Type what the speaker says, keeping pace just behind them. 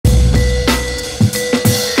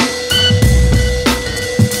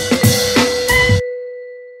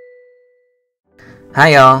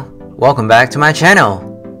Hi y'all, welcome back to my channel.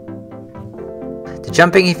 The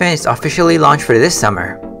jumping event is officially launched for this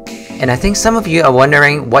summer, and I think some of you are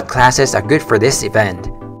wondering what classes are good for this event.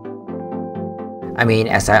 I mean,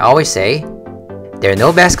 as I always say, there are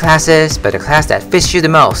no best classes, but a class that fits you the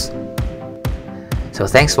most. So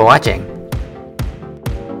thanks for watching.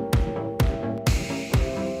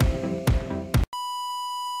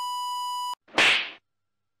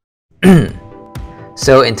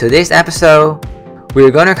 So in today's episode, we're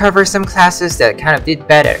gonna cover some classes that kind of did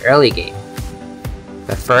bad at early game.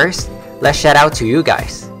 But first, let's shout out to you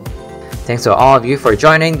guys. Thanks to all of you for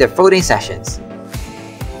joining the voting sessions.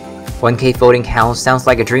 1K voting count sounds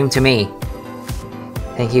like a dream to me.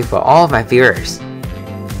 Thank you for all of my viewers.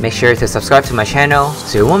 Make sure to subscribe to my channel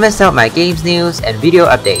so you won't miss out my games news and video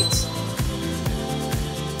updates.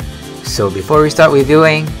 So before we start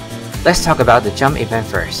reviewing, let's talk about the jump event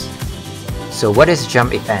first. So what is a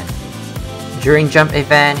jump event? During jump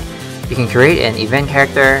event, you can create an event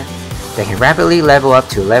character that can rapidly level up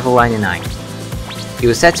to level 99. You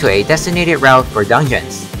will set to a designated route for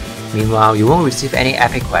dungeons. Meanwhile, you won't receive any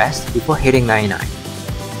epic quests before hitting 99.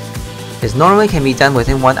 This normally can be done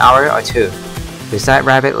within 1 hour or 2. Besides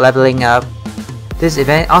rapid leveling up, this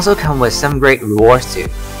event also comes with some great rewards too.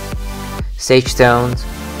 Sage Stones,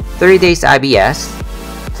 30 days IBS,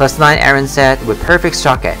 plus 9 Iron set with perfect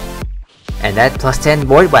socket, and that plus 10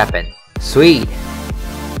 void weapon. Sweet!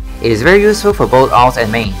 It is very useful for both alts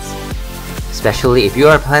and mains, especially if you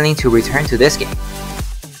are planning to return to this game.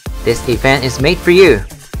 This event is made for you!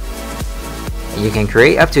 And you can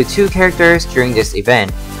create up to 2 characters during this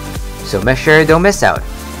event, so make sure don't miss out.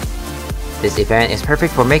 This event is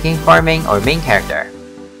perfect for making farming or main character.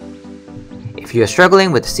 If you are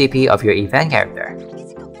struggling with the CP of your event character,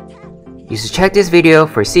 you should check this video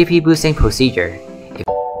for CP boosting procedure.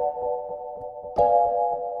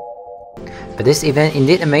 But this event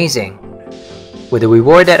indeed amazing. With the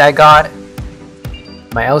reward that I got,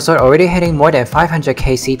 my Elsword already hitting more than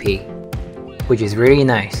 500k CP, which is really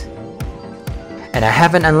nice. And I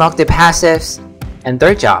haven't unlocked the passives and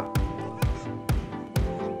third job.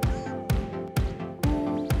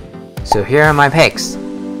 So here are my picks.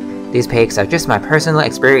 These picks are just my personal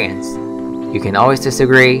experience. You can always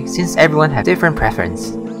disagree since everyone has different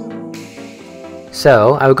preference.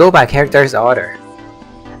 So I will go by character's order.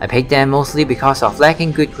 I picked them mostly because of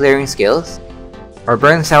lacking good clearing skills or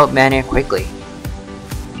burns out mana quickly.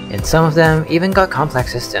 And some of them even got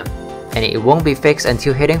complex system, and it won't be fixed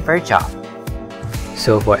until hitting third job.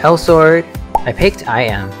 So for Elsword, I picked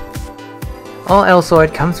IM. All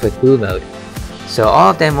Elsword comes with blue mode, so all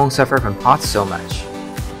of them won't suffer from pots so much.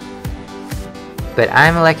 But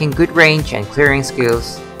I'm lacking good range and clearing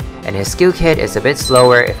skills, and his skill kit is a bit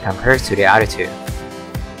slower if compared to the other two.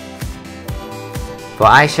 For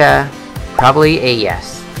Aisha, probably a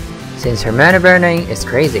yes, since her mana burning is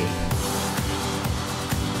crazy.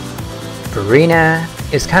 For Rina,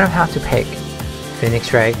 it's kind of hard to pick. Phoenix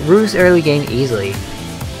Strike rules early game easily,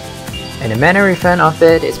 and the mana refund of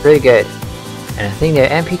it is pretty good, and I think their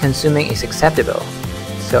MP consuming is acceptable,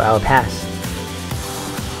 so I'll pass.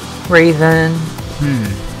 Raven,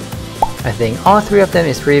 I think all 3 of them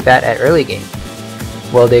is pretty bad at early game.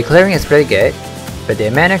 Well, their clearing is pretty good, but their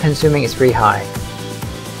mana consuming is pretty high.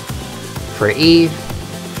 For Eve,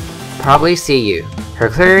 probably see you. Her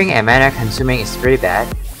clearing and mana consuming is pretty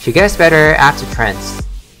bad. She gets better after trends.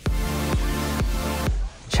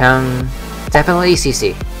 Chung, definitely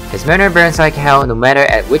CC. His mana burns like hell no matter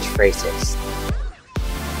at which phrases.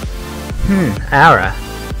 Aura.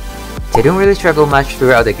 They don't really struggle much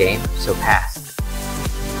throughout the game, so pass.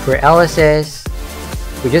 For Alice's,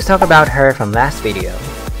 we just talked about her from last video.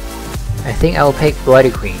 I think I'll pick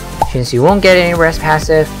Bloody Queen, since you won't get any rest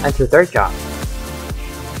passive until third job.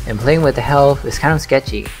 And playing with the health is kind of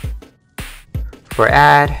sketchy. For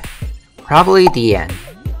Ad, probably DN,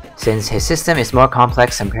 since his system is more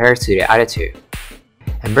complex compared to the other 2.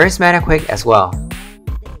 And burns mana quick as well.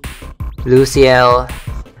 Luciel,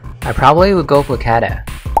 I probably would go for Kata.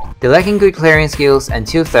 They're lacking good clearing skills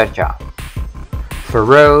until third job. For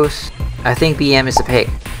Rose, I think BM is a pick.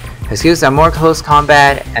 Her skills are more close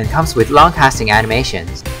combat and comes with long casting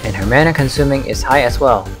animations, and her mana consuming is high as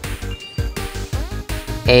well.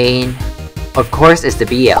 Ain, of course, is the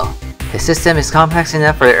BL. His system is complex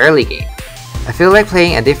enough for the early game. I feel like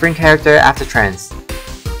playing a different character after trends.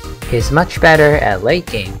 He's much better at late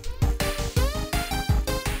game.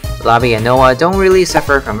 Lobby and Noah don't really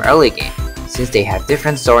suffer from early game, since they have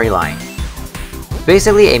different storyline.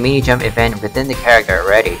 Basically a mini jump event within the character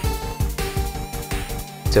already.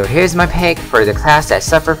 So here's my pick for the class that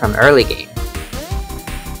suffer from early game.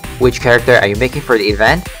 Which character are you making for the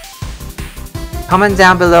event? Comment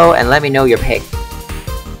down below and let me know your pick.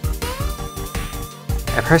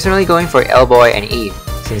 I'm personally going for Elboy and Eve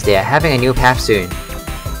since they are having a new path soon.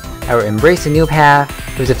 I will embrace the new path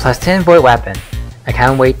with a +10 void weapon. I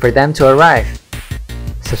can't wait for them to arrive.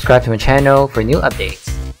 Subscribe to my channel for new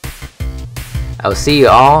updates. I will see you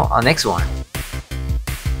all on next one.